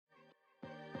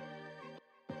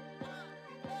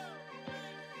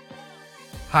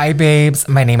Hi babes,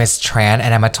 my name is Tran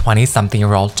and I'm a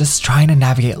 20-something-year-old just trying to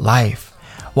navigate life.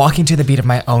 Walking to the beat of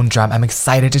my own drum, I'm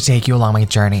excited to take you along my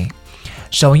journey.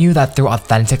 Showing you that through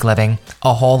authentic living,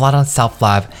 a whole lot of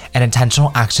self-love, and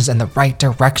intentional actions in the right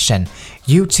direction,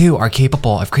 you too are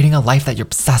capable of creating a life that you're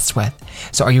obsessed with.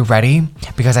 So are you ready?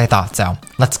 Because I thought so.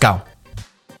 Let's go.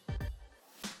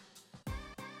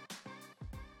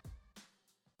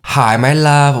 Hi, my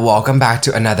love. Welcome back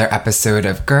to another episode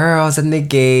of Girls and the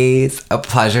Gays. A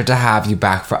pleasure to have you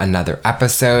back for another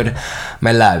episode.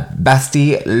 My love,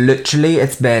 bestie, literally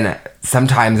it's been some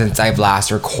time since I've last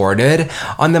recorded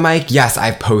on the mic. Yes,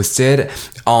 I've posted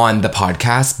on the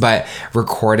podcast, but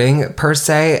recording per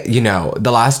se,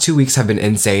 the last 2 weeks have been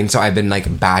insane. So I've been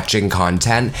batching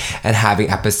content and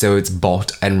having episodes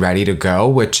bulked and ready to go,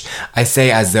 which I say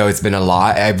as though it's been a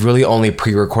lot. I've really only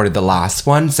pre-recorded the last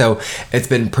one. So it's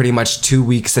been pretty much 2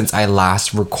 weeks since I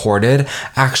last recorded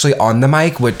actually on the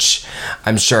mic, which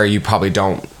I'm sure you probably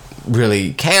don't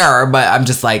really care, but I'm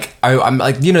just I'm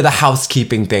the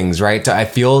housekeeping things, right? So I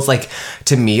feels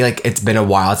to me it's been a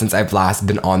while since I've last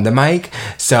been on the mic,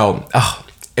 so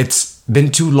it's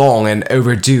been too long and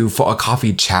overdue for a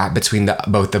coffee chat between the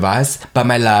both of us. But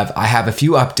my love, I have a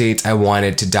few updates I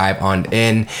wanted to dive on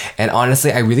in, and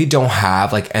honestly I really don't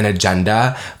have an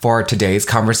agenda for today's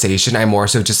conversation. I more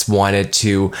so just wanted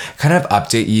to kind of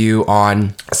update you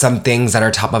on some things that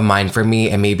are top of mind for me,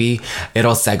 and maybe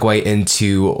it'll segue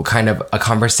into kind of a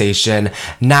conversation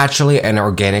naturally and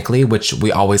organically, which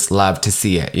we always love to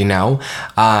see it,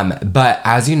 but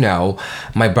as you know,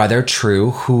 my brother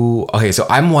True, so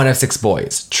I'm one of 6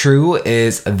 boys. True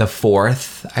is the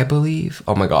 4th, I believe.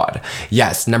 Oh my god.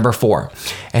 Yes, number 4.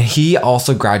 And he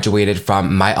also graduated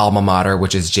from my alma mater,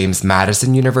 which is James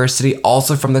Madison University,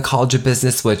 also from the College of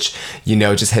Business, which,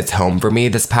 just hits home for me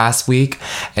this past week.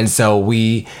 And so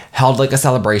we held a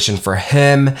celebration for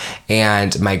him,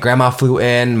 and my grandma flew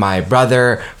in, my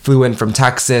brother flew in from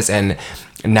Texas, and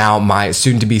now my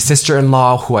soon-to-be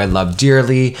sister-in-law, who I love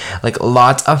dearly.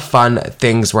 Lots of fun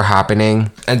things were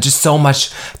happening, and just so much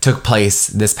took place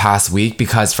this past week,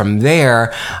 because from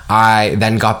there I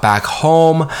then got back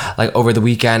home over the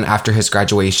weekend after his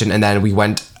graduation, and then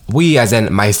we as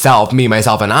in myself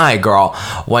and I, girl,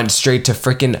 went straight to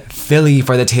freaking Philly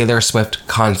for the Taylor Swift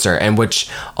concert, and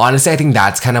which honestly I think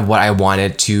that's kind of what I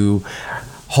wanted to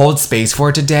hold space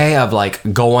for today, of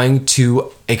going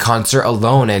to a concert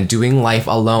alone and doing life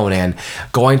alone and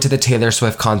going to the Taylor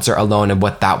Swift concert alone and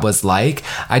what that was like.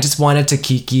 I just wanted to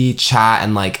kiki, chat,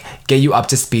 and get you up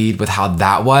to speed with how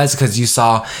that was, because you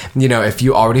saw, if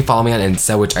you already follow me on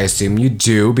Insta, which I assume you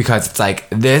do, because it's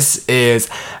this is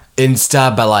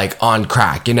Insta but on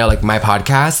crack, my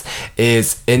podcast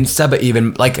is Insta but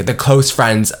even the close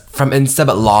friends from Insta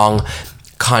but long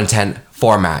content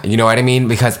format, you know what I mean?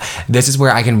 Because this is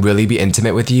where I can really be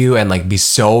intimate with you and be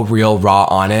so real, raw,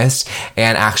 honest,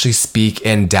 and actually speak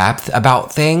in depth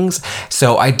about things.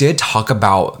 So I did talk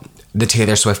about the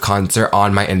Taylor Swift concert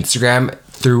on my Instagram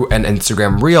through an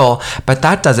Instagram reel, but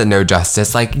that doesn't know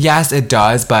justice. Yes, it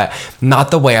does, but not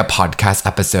the way a podcast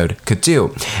episode could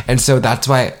do. And so that's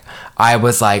why I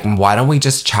was why don't we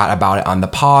just chat about it on the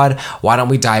pod? Why don't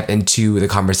we dive into the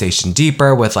conversation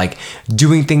deeper with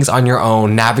doing things on your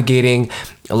own, navigating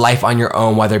life on your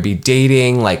own, whether it be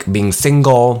dating, being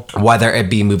single, whether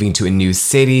it be moving to a new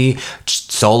city,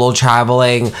 solo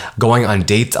traveling, going on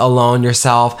dates alone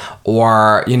yourself,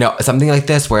 or, something like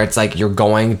this where it's you're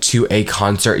going to a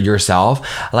concert yourself.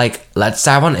 Let's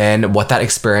dive on in what that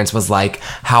experience was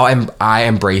how I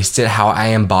embraced it, how I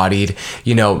embodied,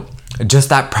 just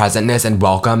that presentness and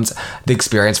welcomed the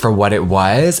experience for what it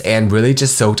was, and really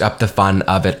just soaked up the fun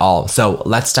of it all. So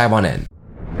let's dive on in.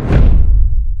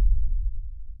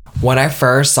 When I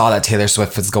first saw that Taylor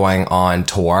Swift was going on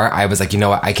tour, I was you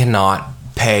know what, I cannot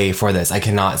pay for this. I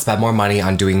cannot spend more money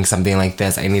on doing something like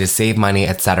this. I need to save money,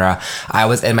 etc. I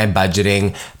was in my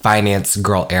budgeting finance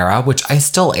girl era, which I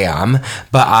still am,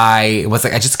 but I was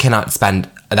I just cannot spend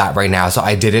that right now. So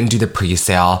I didn't do the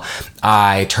pre-sale.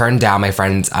 I turned down my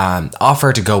friend's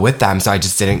offer to go with them, so I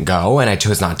just didn't go, and I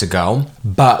chose not to go.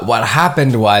 But what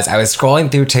happened was I was scrolling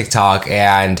through TikTok,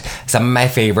 and some of my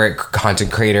favorite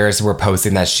content creators were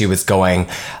posting that she was going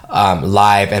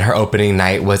live, and her opening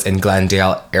night was in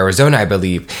Glendale, Arizona, I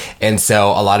believe. And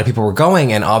so a lot of people were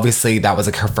going, and obviously that was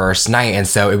her first night, and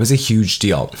so it was a huge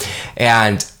deal.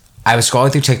 And I was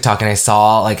scrolling through TikTok and I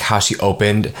saw how she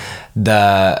opened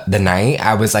the night.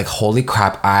 I was holy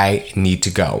crap, I need to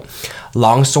go.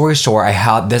 Long story short, I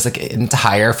had this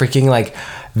entire freaking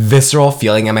visceral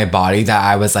feeling in my body that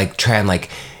I was Tran,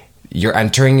 you're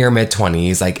entering your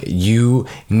mid-20s, you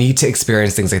need to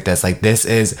experience things like this. This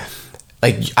is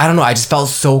like, I don't know, I just felt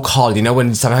so called. You know,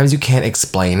 when sometimes you can't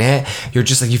explain it, you're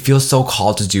just like, you feel so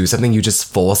called to do something, you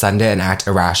just full send it and act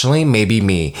irrationally. Maybe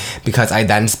me, because I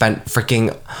then spent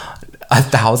freaking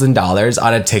 $1,000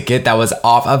 on a ticket that was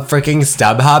off of freaking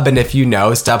StubHub. And if you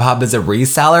know, StubHub is a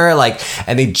reseller, like,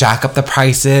 and they jack up the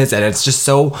prices, and it's just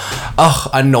so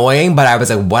annoying. But I was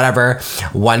like, whatever,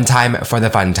 one time for the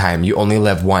fun time. You only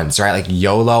live once, right? Like,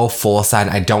 YOLO, full send.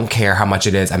 I don't care how much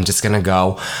it is, I'm just gonna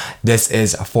go. This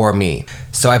is for me.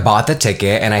 So I bought the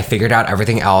ticket and I figured out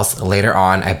everything else later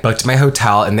on. I booked my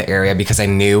hotel in the area because I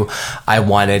knew I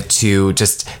wanted to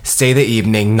just stay the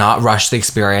evening, not rush the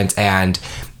experience, and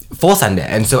full send it.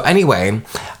 And so anyway,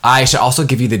 I should also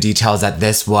give you the details that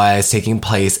this was taking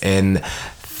place in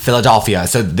Philadelphia.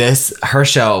 So her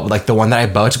show, like the one that I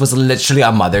booked, was literally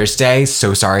on Mother's Day.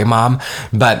 So sorry, Mom.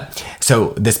 But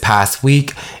so this past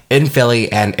week in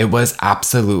Philly, and it was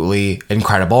absolutely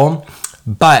incredible.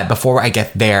 But before I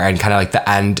get there and kind of like the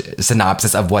end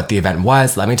synopsis of what the event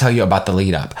was, let me tell you about the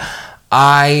lead up.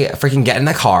 I freaking get in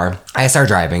the car, I start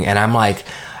driving, and I'm like,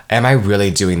 am I really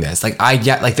doing this? Like, I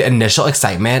get like the initial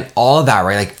excitement, all of that,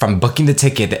 right? Like from booking the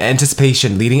ticket, the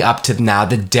anticipation leading up to now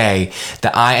the day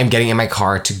that I am getting in my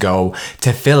car to go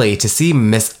to Philly to see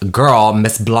Miss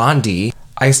Blondie.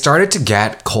 I started to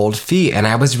get cold feet, and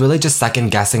I was really just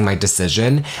second guessing my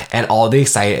decision, and all the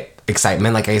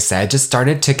excitement, like I said, just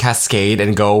started to cascade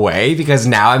and go away because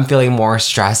now I'm feeling more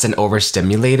stressed and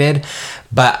overstimulated.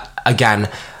 But again,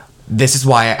 this is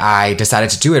why I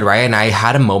decided to do it, right? And I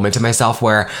had a moment to myself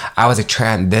where I was like,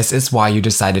 Tran, this is why you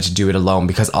decided to do it alone,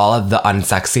 because all of the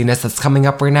unsexiness that's coming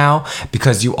up right now,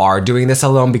 because you are doing this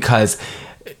alone, because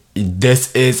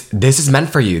this is meant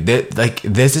for you.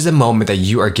 This is a moment that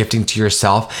you are gifting to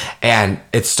yourself, and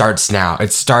it starts now.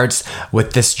 It starts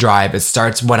with this drive. It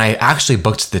starts when I actually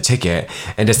booked the ticket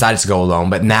and decided to go alone.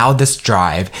 But now this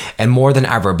drive, and more than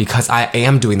ever, because I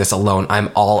am doing this alone,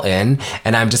 I'm all in,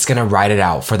 and I'm just gonna ride it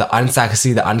out for the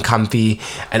unsexy, the uncomfy,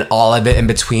 and all of it in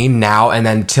between now and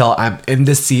then till I'm in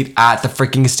the seat at the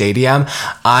freaking stadium.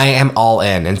 I am all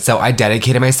in, and so I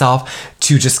dedicated myself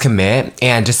to just commit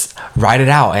and just ride it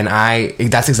out.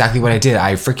 And that's exactly what I did.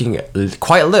 I freaking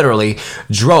quite literally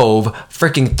drove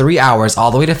freaking 3 hours all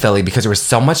the way to Philly because there was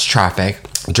so much traffic.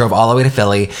 Drove all the way to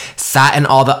Philly, sat in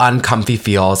all the uncomfy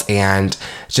feels, and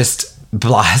just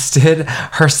blasted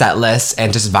her set list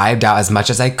and just vibed out as much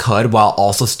as I could while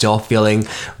also still feeling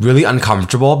really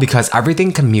uncomfortable, because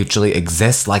everything can mutually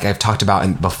exist, like I've talked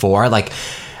about before. Like,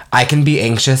 I can be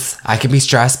anxious, I can be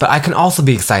stressed, but I can also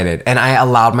be excited. And I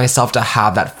allowed myself to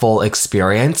have that full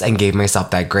experience and gave myself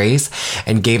that grace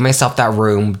and gave myself that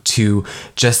room to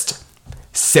just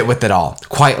sit with it all,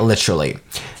 quite literally.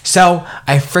 So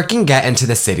I freaking get into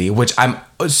the city, which I'm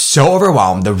so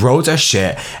overwhelmed. The roads are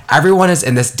shit. Everyone is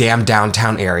in this damn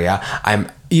downtown area. I'm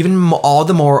even all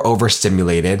the more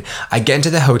overstimulated. I get into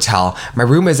the hotel. My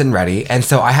room isn't ready. And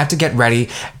so I had to get ready,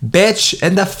 bitch,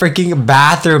 in the freaking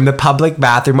bathroom, the public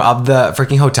bathroom of the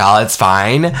freaking hotel. It's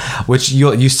fine, which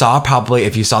you saw probably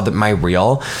if you saw my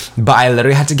reel. But I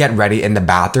literally had to get ready in the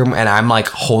bathroom. And I'm like,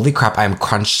 holy crap, I'm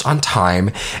crunched on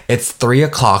time. It's 3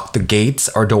 o'clock. The gates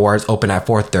or doors open at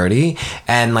 4:30.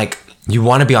 And like, you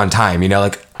want to be on time, you know,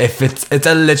 like if it's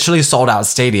a literally sold out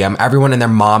stadium, everyone and their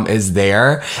mom is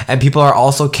there, and people are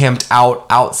also camped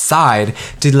outside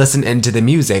to listen into the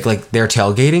music, like they're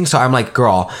tailgating. So I'm like,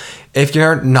 girl, if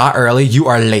you're not early, you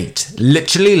are late,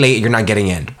 literally late. You're not getting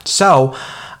in. So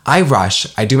I rush,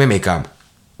 I do my makeup,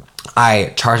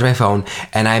 I charge my phone,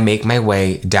 and I make my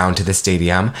way down to the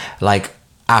stadium, like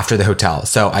after the hotel.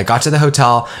 So I got to the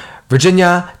hotel,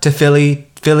 Virginia to Philly,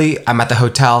 I'm at the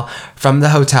hotel. From the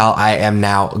hotel, I am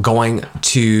now going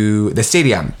to the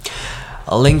stadium.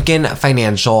 Lincoln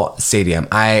Financial Stadium.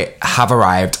 I have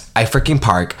arrived. I freaking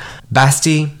park.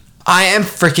 Bestie, I am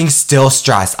freaking still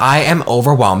stressed. I am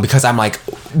overwhelmed because I'm like,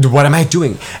 what am I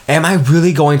doing? Am I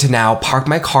really going to now park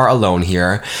my car alone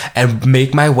here and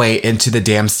make my way into the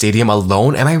damn stadium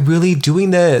alone? Am I really doing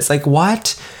this? Like,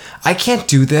 what? I can't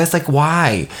do this. Like,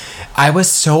 why? I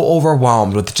was so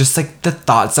overwhelmed with just like the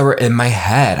thoughts that were in my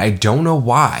head. I don't know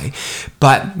why.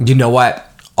 But you know what?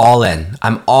 All in.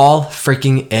 I'm all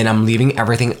freaking in. I'm leaving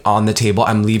everything on the table.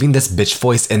 I'm leaving this bitch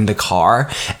voice in the car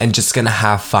and just gonna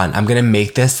have fun. I'm gonna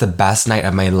make this the best night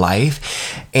of my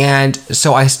life. And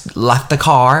so I left the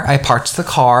car. I parked the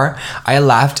car. I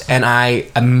left, and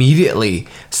I immediately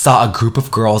saw a group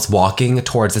of girls walking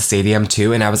towards the stadium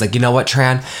too. And I was like, you know what,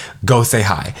 Tran? Go say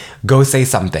hi. Go say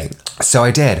something. So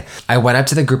I did. I went up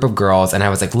to the group of girls and I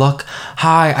was like, look,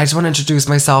 hi, I just want to introduce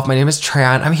myself. My name is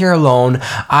Tran. I'm here alone.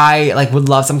 I would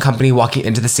love awesome company walking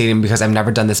into the stadium because I've never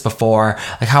done this before.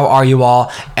 Like, how are you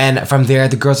all? And from there,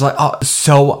 the girls were like, oh,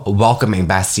 so welcoming,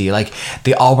 bestie. Like,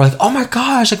 they all were like, oh my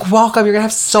gosh, like, welcome. You're gonna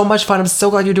have so much fun. I'm so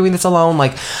glad you're doing this alone.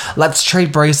 Like, let's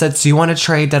trade bracelets. Do you want to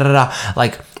trade? Da da da.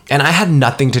 Like, and I had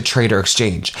nothing to trade or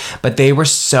exchange, but they were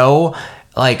so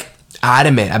like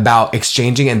adamant about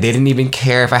exchanging, and they didn't even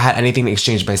care if I had anything to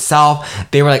exchange myself.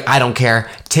 They were like, I don't care,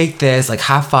 take this, like,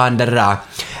 have fun, da da da.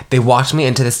 They walked me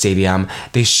into the stadium.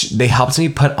 They helped me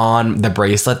put on the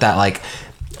bracelet that like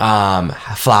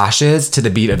flashes to the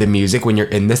beat of the music when you're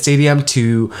in the stadium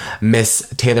to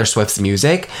Miss Taylor Swift's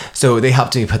music. So they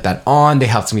helped me put that on. They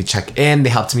helped me check in. They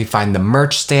helped me find the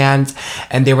merch stands,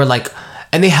 and they were like,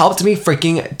 and they helped me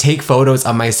freaking take photos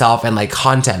of myself and like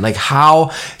content. Like, how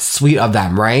sweet of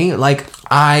them, right? Like,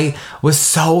 I was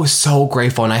so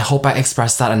grateful, and I hope I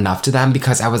expressed that enough to them,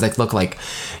 because I was like, look, like,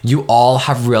 you all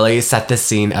have really set the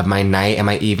scene of my night and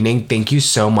my evening. Thank you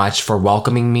so much for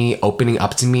welcoming me, opening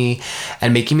up to me,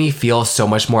 and making me feel so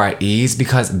much more at ease,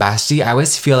 because bestie, I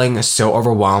was feeling so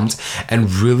overwhelmed and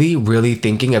really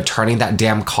thinking of turning that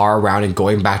damn car around and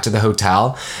going back to the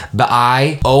hotel. But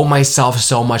I owe myself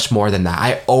so much more than that.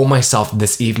 I owe myself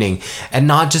this evening, and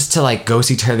not just to like go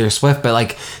see Taylor Swift, but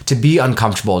like to be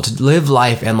uncomfortable, to live life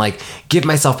and like give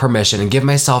myself permission and give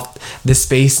myself the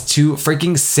space to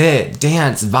freaking sit,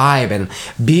 dance, vibe, and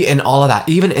be in all of that,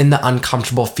 even in the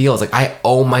uncomfortable feels. Like, I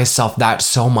owe myself that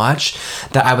so much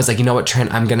that I was like, you know what,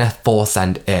 Trent, I'm gonna full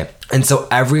send it. And so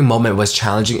every moment was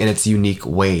challenging in its unique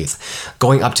ways.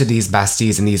 Going up to these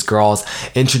besties and these girls,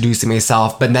 introducing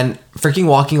myself, but then freaking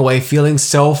walking away feeling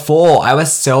so full. I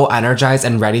was so energized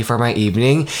and ready for my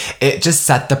evening. It just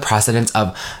set the precedence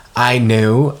of, I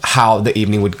knew how the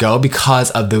evening would go because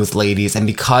of those ladies and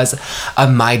because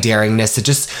of my daringness to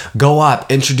just go up,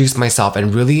 introduce myself,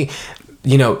 and really,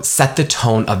 you know, set the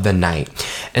tone of the night.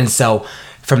 And so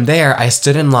from there, I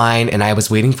stood in line and I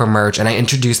was waiting for merch, and I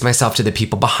introduced myself to the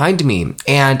people behind me.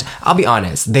 And I'll be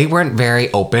honest, they weren't very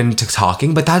open to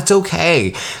talking, but that's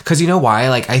okay. Because you know why?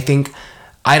 Like, I think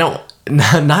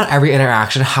not every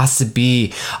interaction has to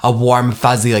be a warm,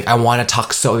 fuzzy, like, I want to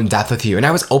talk so in depth with you. And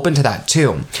I was open to that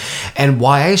too. And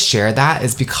why I share that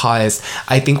is because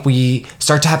I think we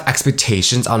start to have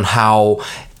expectations on how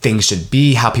things should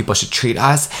be, how people should treat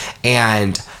us,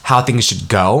 and how things should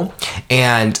go.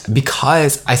 And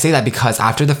because I say that because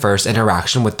after the first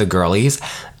interaction with the girlies,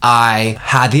 I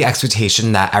had the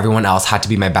expectation that everyone else had to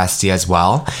be my bestie as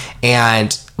well.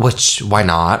 And which, why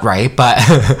not, right? But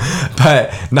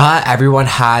not everyone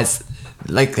has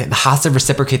to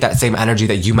reciprocate that same energy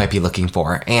that you might be looking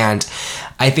for. And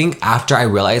I think after I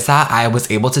realized that, I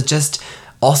was able to just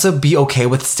also be okay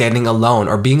with standing alone,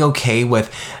 or being okay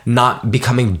with not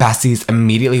becoming besties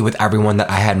immediately with everyone that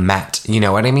I had met. You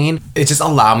know what I mean? It just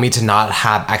allowed me to not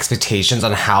have expectations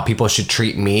on how people should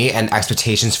treat me and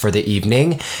expectations for the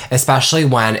evening, especially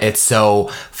when it's so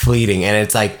fleeting and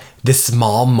it's like this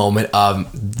small moment of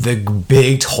the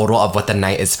big total of what the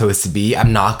night is supposed to be.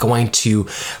 I'm not going to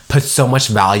put so much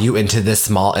value into this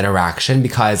small interaction,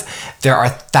 because there are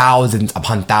thousands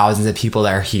upon thousands of people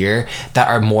that are here that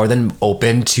are more than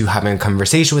open to having a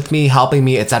conversation with me, helping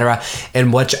me, etc.,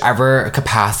 in whichever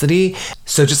capacity.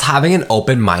 So just having an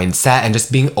open mindset and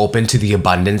just being open to the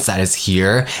abundance that is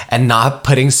here, and not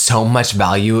putting so much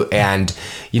value and,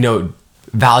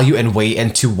 value and weight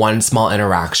into one small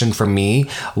interaction for me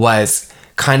was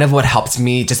kind of what helped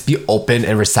me just be open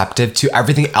and receptive to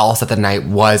everything else that the night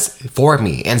was for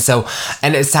me. And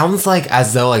it sounds like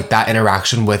as though like that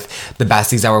interaction with the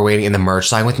besties that were waiting in the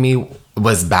merch line with me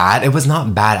was bad. It was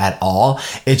not bad at all.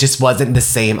 It just wasn't the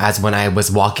same as when I was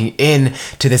walking in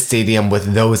to the stadium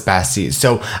with those besties.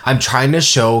 So I'm trying to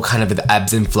show kind of the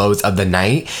ebbs and flows of the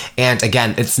night. And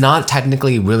again, it's not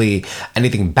technically really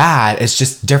anything bad. It's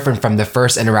just different from the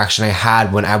first interaction I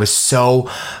had when I was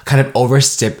so kind of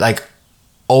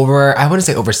I wouldn't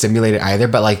say overstimulated either,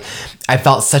 but like I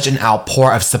felt such an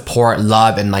outpour of support,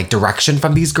 love, and like direction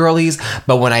from these girlies.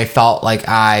 But when I felt like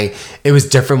it was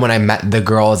different when I met the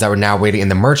girls that were now waiting in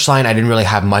the merch line. I didn't really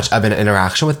have much of an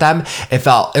interaction with them. It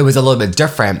was a little bit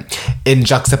different in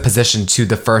juxtaposition to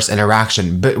the first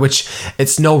interaction, but which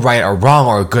it's no right or wrong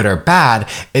or good or bad.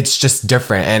 It's just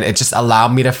different. And it just allowed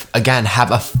me to, again,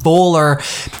 have a fuller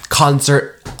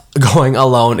concert going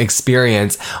alone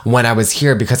experience when I was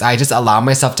here, because I just allowed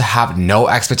myself to have no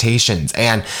expectations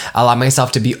and allow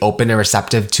myself to be open and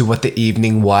receptive to what the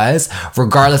evening was,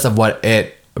 regardless of what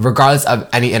it regardless of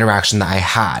any interaction that I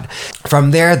had.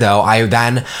 From there, though, I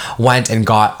then went and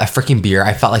got a freaking beer.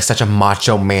 I felt like such a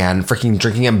macho man, freaking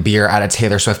drinking a beer at a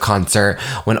Taylor Swift concert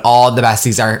when all the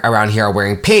besties are around here are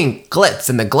wearing pink, glitz,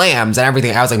 and the glams and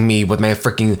everything. I was like me with my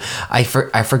freaking, I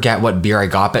forget what beer I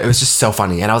got, but it was just so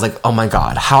funny. And I was like, oh my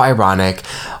God, how ironic.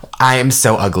 I am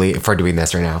so ugly for doing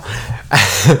this right now.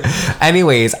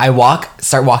 Anyways, I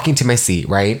start walking to my seat,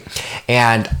 right?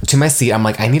 And to my seat, I'm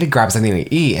like, I need to grab something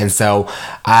to eat. And so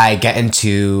I get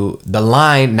into the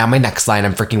line. Now my next line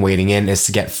I'm freaking waiting in is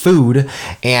to get food.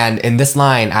 And in this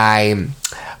line, I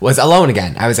was alone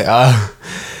again. I was like,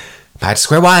 back to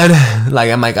square one. Like,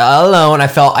 I'm like alone. I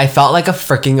felt like a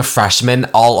freaking freshman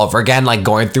all over again, like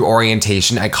going through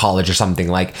orientation at college or something.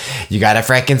 Like, you gotta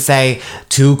freaking say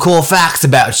 2 cool facts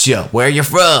about you, where you're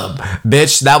from,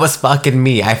 bitch. That was fucking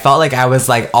me. I felt like I was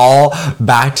like all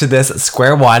back to this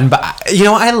square one, but you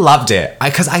know, I loved it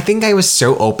because I think I was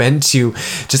so open to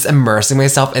just immersing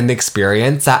myself in the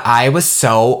experience that I was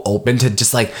so open to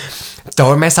just like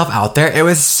throwing myself out there. It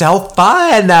was so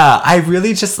fun. I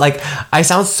really just like, I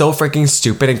sound so freaking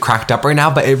stupid and cracked up right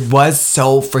now, but it was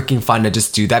so freaking fun to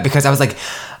just do that because I was like,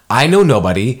 I know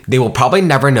nobody. They will probably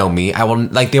never know me.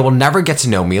 They will never get to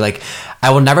know me. Like,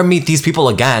 I will never meet these people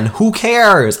again. Who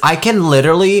cares? I can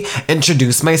literally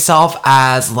introduce myself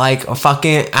as like a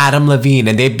fucking Adam Levine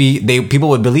and people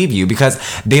would believe you because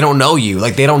they don't know you.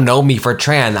 Like, they don't know me for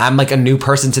trans. I'm like a new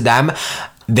person to them.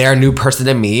 They're a new person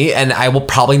to me, and I will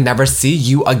probably never see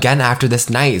you again after this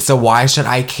night. So why should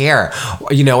I care?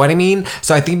 You know what I mean?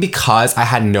 So I think because I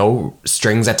had no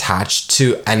strings attached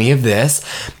to any of this,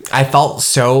 I felt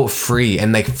so free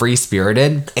and like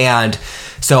free-spirited. And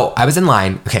so I was in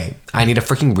line. Okay, I need to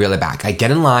freaking reel it back. I get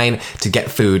in line to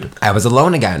get food. I was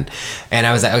alone again. And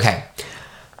I was like, okay,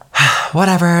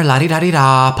 whatever,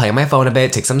 la-di-da-di-da, play on my phone a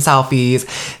bit, take some selfies,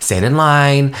 stand in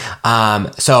line.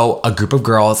 So a group of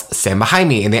girls stand behind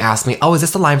me and they asked me, oh, is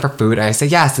this the line for food? And I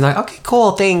said, yes. And they're like, okay,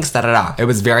 cool, thanks, da-da-da. It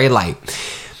was very light.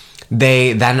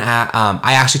 They then,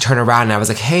 I actually turned around and I was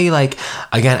like, hey, like,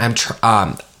 again,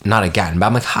 not again, but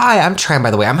I'm like, hi, I'm Tran, by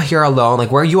the way. I'm here alone.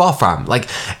 Like, where are you all from? Like,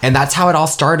 and that's how it all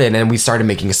started. And we started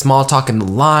making small talk in the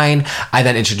line. I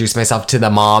then introduced myself to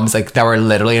the moms, like, that were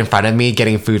literally in front of me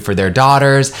getting food for their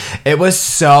daughters. It was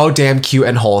so damn cute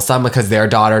and wholesome because their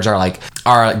daughters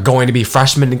are going to be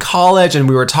freshmen in college. And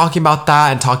we were talking about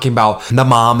that and talking about the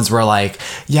moms were like,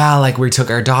 yeah, like, we took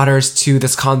our daughters to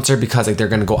this concert because like they're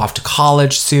going to go off to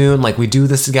college soon. Like, we do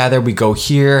this together. We go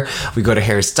here. We go to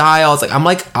Harry Styles. Like, I'm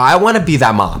like, I want to be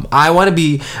that mom. I want to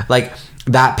be like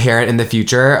that parent in the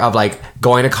future of like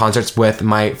going to concerts with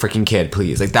my freaking kid,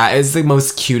 please. Like, that is the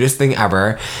most cutest thing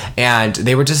ever. And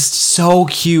they were just so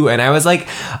cute. And I was like,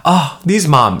 oh, these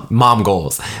mom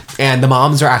goals. And the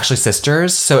moms are actually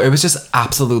sisters. So it was just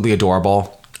absolutely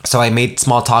adorable. So I made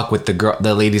small talk with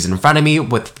the ladies in front of me,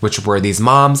 which were these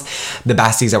moms, the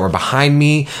besties that were behind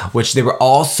me, which they were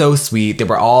all so sweet. They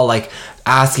were all like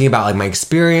asking about like my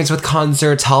experience with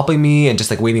concerts, helping me and just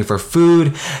like waiting for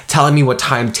food, telling me what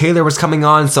time Taylor was coming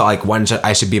on. So like when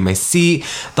I should be in my seat,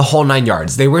 the whole 9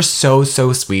 yards. They were so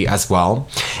sweet as well.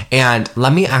 And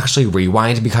let me actually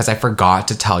rewind because I forgot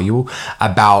to tell you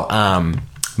about,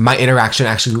 my interaction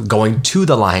actually going to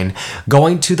the line.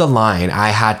 I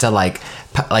had to like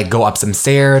go up some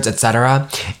stairs, etc.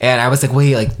 And I was like,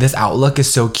 wait, like this outlook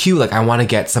is so cute. Like, I want to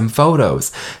get some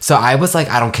photos. So I was like,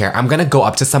 I don't care. I'm going to go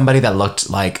up to somebody that looked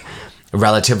like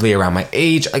relatively around my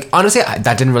age. Like, honestly,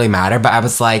 that didn't really matter, but I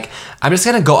was like, I'm just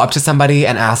gonna go up to somebody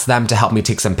and ask them to help me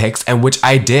take some pics, and which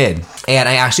I did. And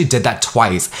I actually did that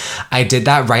twice. I did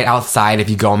that right outside. If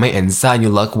you go on my Insta and you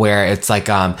look where it's like,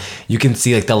 you can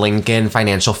see like the Lincoln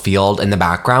Financial Field in the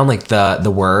background, like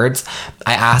the words.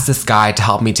 I asked this guy to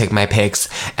help me take my pics,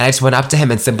 and I just went up to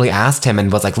him and simply asked him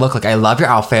and was like, look, like, I love your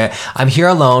outfit. I'm here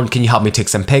alone. Can you help me take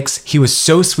some pics? He was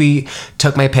so sweet,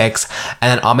 took my pics, and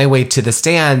then on my way to the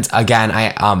stands, again,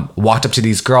 I walked up to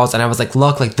these girls and I was like,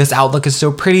 look, like this outlook is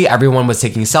so pretty. Everyone was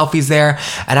taking selfies there.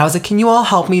 And I was like, can you all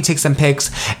help me take some pics?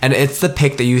 And it's the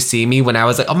pic that you see me when I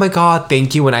was like, oh my God,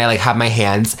 thank you. When I like have my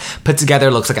hands put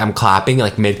together, looks like I'm clapping,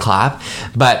 like mid clap.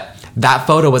 But that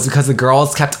photo was because the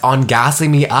girls kept on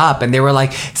gassing me up and they were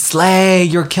like, slay,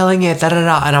 you're killing it, da da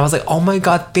da. And I was like, oh my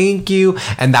God, thank you.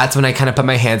 And that's when I kind of put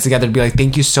my hands together to be like,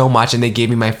 thank you so much. And they gave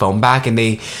me my phone back and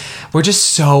they were just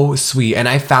so sweet. And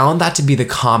I found that to be the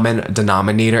common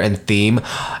denominator and theme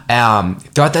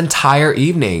throughout the entire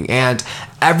evening. And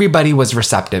everybody was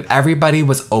receptive. Everybody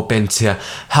was open to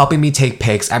helping me take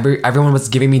pics. Everyone was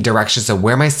giving me directions of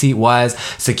where my seat was,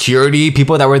 security,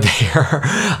 people that were there.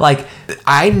 Like,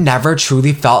 I never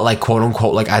truly felt like, quote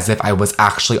unquote, like as if I was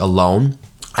actually alone.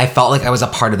 I felt like I was a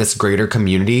part of this greater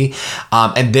community.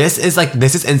 And this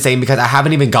is insane because I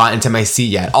haven't even gotten into my seat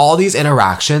yet. All these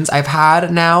interactions I've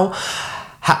had now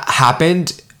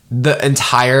happened the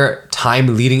entire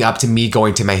time leading up to me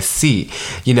going to my seat,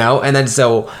 you know? And then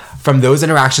so from those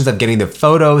interactions of getting the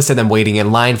photos to them waiting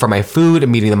in line for my food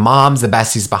and meeting the moms, the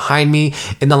besties behind me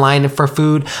in the line for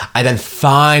food, I then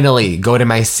finally go to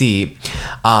my seat.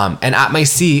 And at my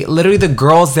seat, literally the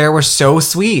girls there were so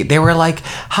sweet. They were like,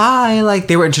 hi, like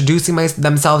they were introducing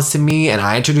themselves to me and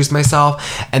I introduced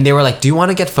myself and they were like, do you want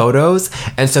to get photos?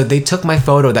 And so they took my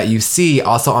photo that you see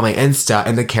also on my Insta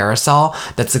in the carousel.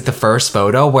 That's like the first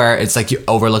photo where it's like you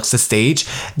overlooks the stage.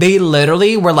 They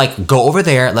literally were like, go over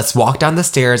there. Let's walk down the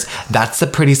stairs. That's the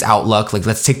prettiest outlook. Like,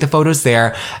 let's take the photos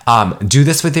there. Do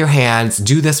this with your hands.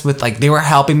 Do this with they were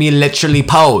helping me literally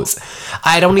pose.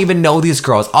 I don't even know these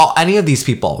girls, any of these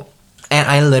people. And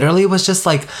I literally was just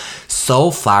like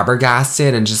so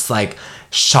flabbergasted and just like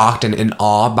shocked and in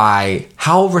awe by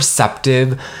how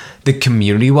receptive the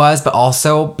community was, but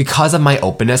also because of my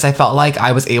openness, I felt like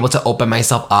I was able to open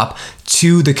myself up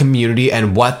to the community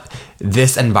and what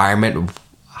this environment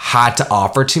had to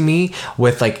offer to me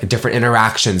with like different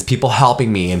interactions, people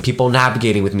helping me and people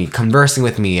navigating with me, conversing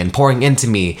with me and pouring into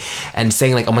me and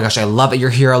saying like, oh my gosh, I love it,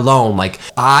 you're here alone. Like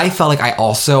I felt like I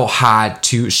also had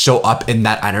to show up in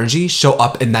that energy, show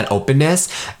up in that openness,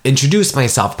 introduce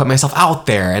myself, put myself out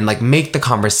there and like make the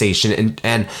conversation.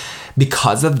 And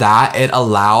because of that, it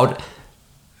allowed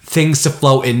things to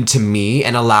flow into me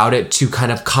and allowed it to kind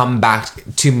of come back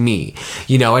to me.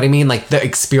 You know what I mean? Like the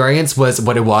experience was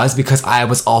what it was because I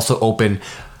was also open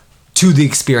to the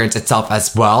experience itself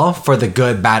as well, for the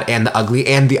good, bad, and the ugly,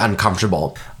 and the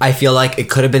uncomfortable. I feel like it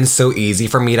could have been so easy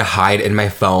for me to hide in my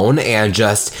phone and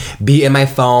just be in my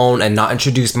phone and not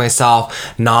introduce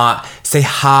myself, not say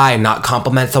hi, not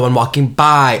compliment someone walking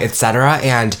by, etc.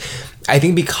 And I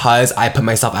think because I put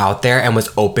myself out there and was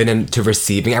open to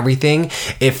receiving everything,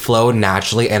 it flowed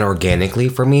naturally and organically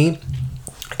for me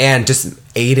and just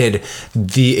aided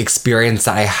the experience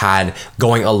that I had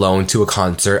going alone to a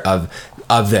concert of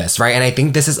this, right? And I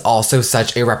think this is also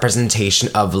such a representation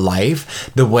of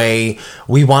life. The way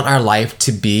we want our life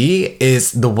to be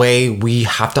is the way we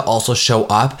have to also show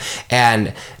up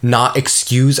and not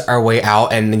excuse our way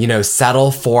out and,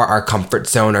 settle for our comfort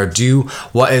zone or do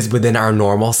what is within our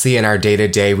normalcy and our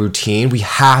day-to-day routine. We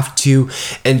have to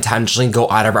intentionally go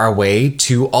out of our way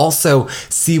to also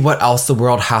see what else the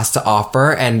world has to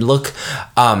offer and look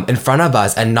in front of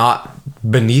us and not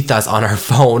beneath us on our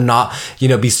phone, not,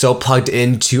 be so plugged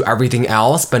into everything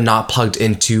else, but not plugged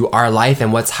into our life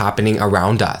and what's happening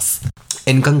around us.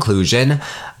 In conclusion,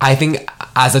 I think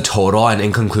as a total and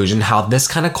in conclusion, how this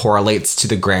kind of correlates to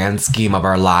the grand scheme of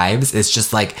our lives is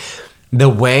just like the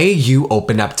way you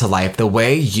open up to life, the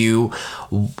way you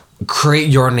create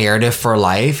your narrative for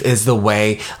life is the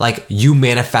way like you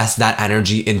manifest that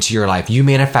energy into your life. You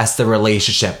manifest the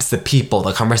relationships, the people,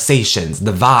 the conversations,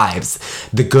 the vibes,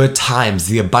 the good times,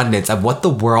 the abundance of what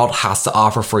the world has to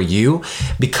offer for you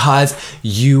because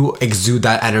you exude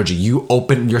that energy. You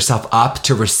open yourself up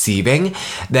to receiving.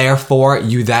 Therefore,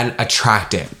 you then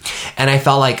attract it. And I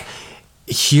felt like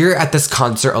here at this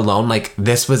concert alone, like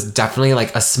this was definitely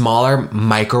like a smaller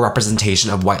micro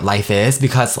representation of what life is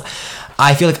because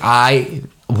I feel like I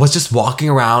was just walking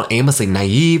around aimlessly,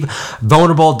 naive,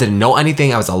 vulnerable, didn't know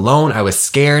anything. I was alone. I was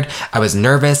scared. I was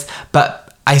nervous, but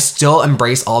I still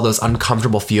embrace all those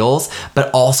uncomfortable feels,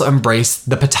 but also embrace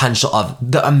the potential of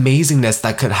the amazingness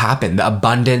that could happen, the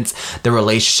abundance, the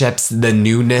relationships, the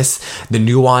newness, the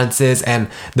nuances, and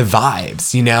the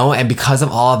vibes, And because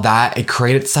of all of that, it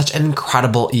created such an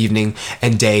incredible evening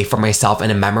and day for myself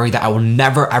and a memory that I will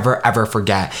never, ever, ever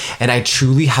forget. And I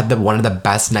truly had one of the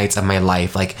best nights of my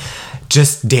life. Like,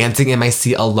 just dancing in my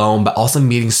seat alone, but also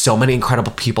meeting so many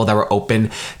incredible people that were open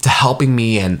to helping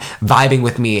me and vibing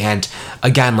with me. And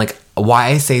again, like why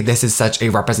I say this is such a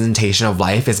representation of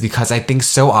life is because I think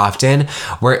so often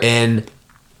we're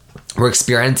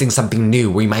experiencing something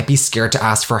new. We might be scared to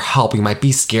ask for help. We might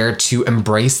be scared to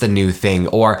embrace the new thing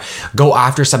or go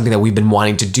after something that we've been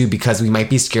wanting to do because we might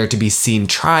be scared to be seen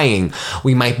trying.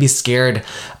 We might be scared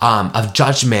of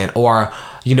judgment or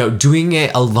doing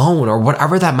it alone or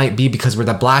whatever that might be because we're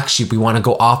the black sheep. We want to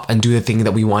go off and do the thing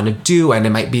that we want to do and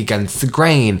it might be against the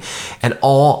grain and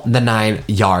all the 9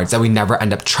 yards that we never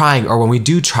end up trying. Or when we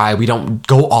do try, we don't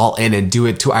go all in and do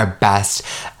it to our best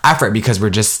effort because we're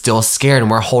just still scared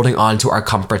and we're holding on to our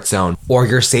comfort zone or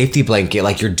your safety blanket.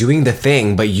 Like, you're doing the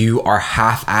thing, but you are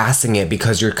half-assing it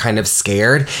because you're kind of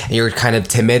scared and you're kind of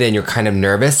timid and you're kind of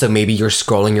nervous. So maybe you're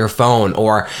scrolling your phone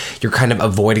or you're kind of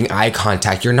avoiding eye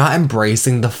contact. You're not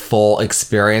embracing the full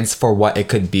experience for what it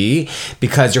could be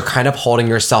because you're kind of holding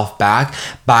yourself back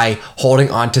by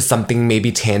holding on to something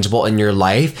maybe tangible in your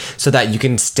life so that you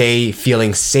can stay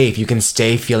feeling safe. You can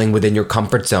stay feeling within your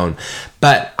comfort zone.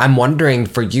 But I'm wondering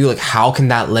for you, like, how can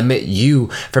that limit you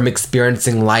from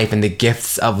experiencing life and the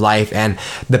gifts of life and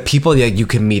the people that you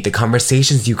can meet, the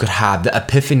conversations you could have, the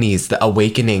epiphanies, the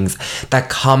awakenings that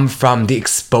come from the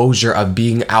exposure of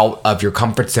being out of your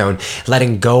comfort zone,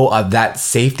 letting go of that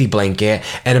safety blanket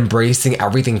and embracing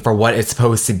everything for what it's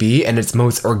supposed to be in its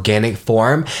most organic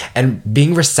form and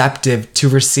being receptive to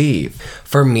receive.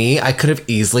 For me, I could have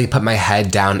easily put my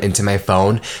head down into my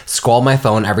phone, scroll my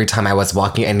phone every time I was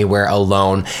walking anywhere alone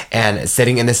and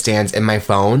sitting in the stands in my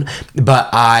phone, but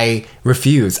I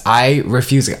refuse. I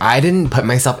didn't put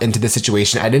myself into this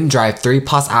situation. I didn't drive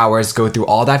 3+ hours, go through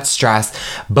all that stress,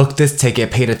 book this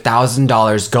ticket, paid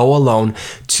 $1,000, go alone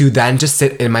to then just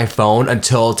sit in my phone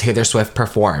until Taylor Swift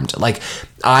performed. Like,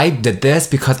 I did this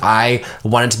because I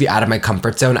wanted to be out of my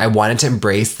comfort zone. I wanted to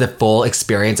embrace the full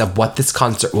experience of what this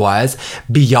concert was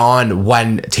beyond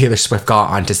when Taylor Swift got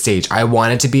onto stage. I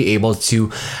wanted to be able to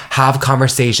have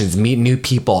conversations, meet new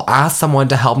people, ask someone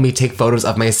to help me take photos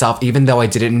of myself even though I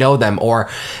didn't know them, or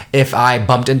if I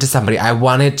bumped into somebody, I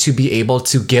wanted to be able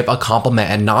to give a compliment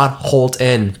and not hold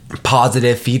in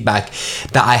positive feedback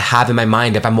that I have in my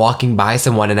mind. If I'm walking by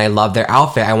someone and I love their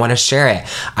outfit, I want to share it.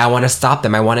 I want to stop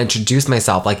them. I want to introduce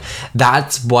myself. Like,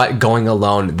 that's what going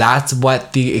alone, that's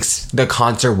what the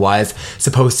concert was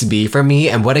supposed to be for me,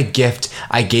 and what a gift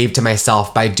I gave to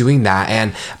myself by doing that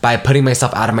and by putting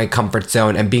myself out of my comfort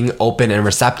zone and being open and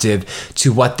receptive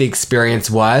to what the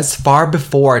experience was far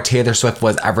before Taylor Swift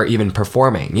was ever even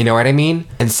performing. You know what I mean?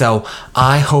 And so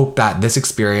I hope that this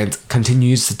experience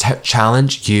continues to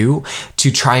challenge you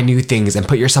to try new things and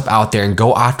put yourself out there and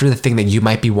go after the thing that you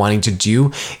might be wanting to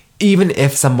do. Even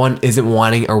if someone isn't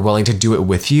wanting or willing to do it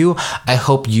with you, I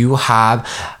hope you have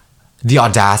the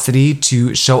audacity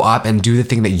to show up and do the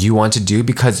thing that you want to do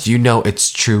because you know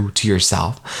it's true to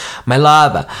yourself. My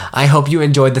love, I hope you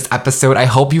enjoyed this episode. I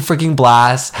hope you freaking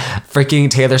blast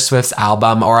freaking Taylor Swift's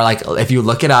album, or like if you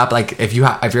look it up, like if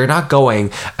you're not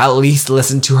going, at least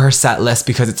listen to her set list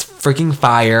because it's freaking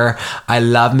fire. I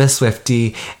love Miss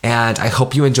Swiftie, and I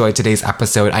hope you enjoyed today's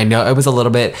episode. I know it was a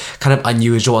little bit kind of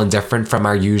unusual and different from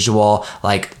our usual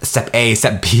like step A,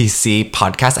 step B, C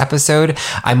podcast episode.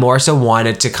 I more so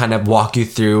wanted to kind of walk you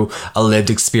through a lived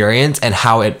experience and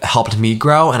how it helped me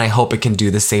grow, and I hope it can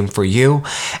do the same for you.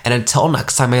 And until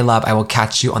next time, my love, I will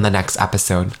catch you on the next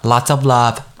episode. Lots of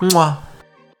love. Mwah.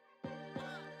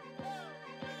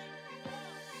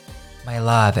 My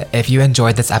love, if you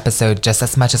enjoyed this episode just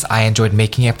as much as I enjoyed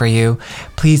making it for you,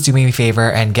 please do me a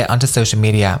favor and get onto social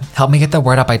media. Help me get the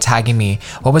word out by tagging me.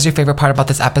 What was your favorite part about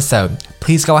this episode?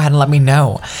 Please go ahead and let me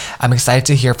know. I'm excited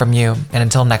to hear from you. And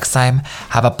until next time,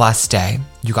 have a blessed day.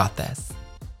 You got this.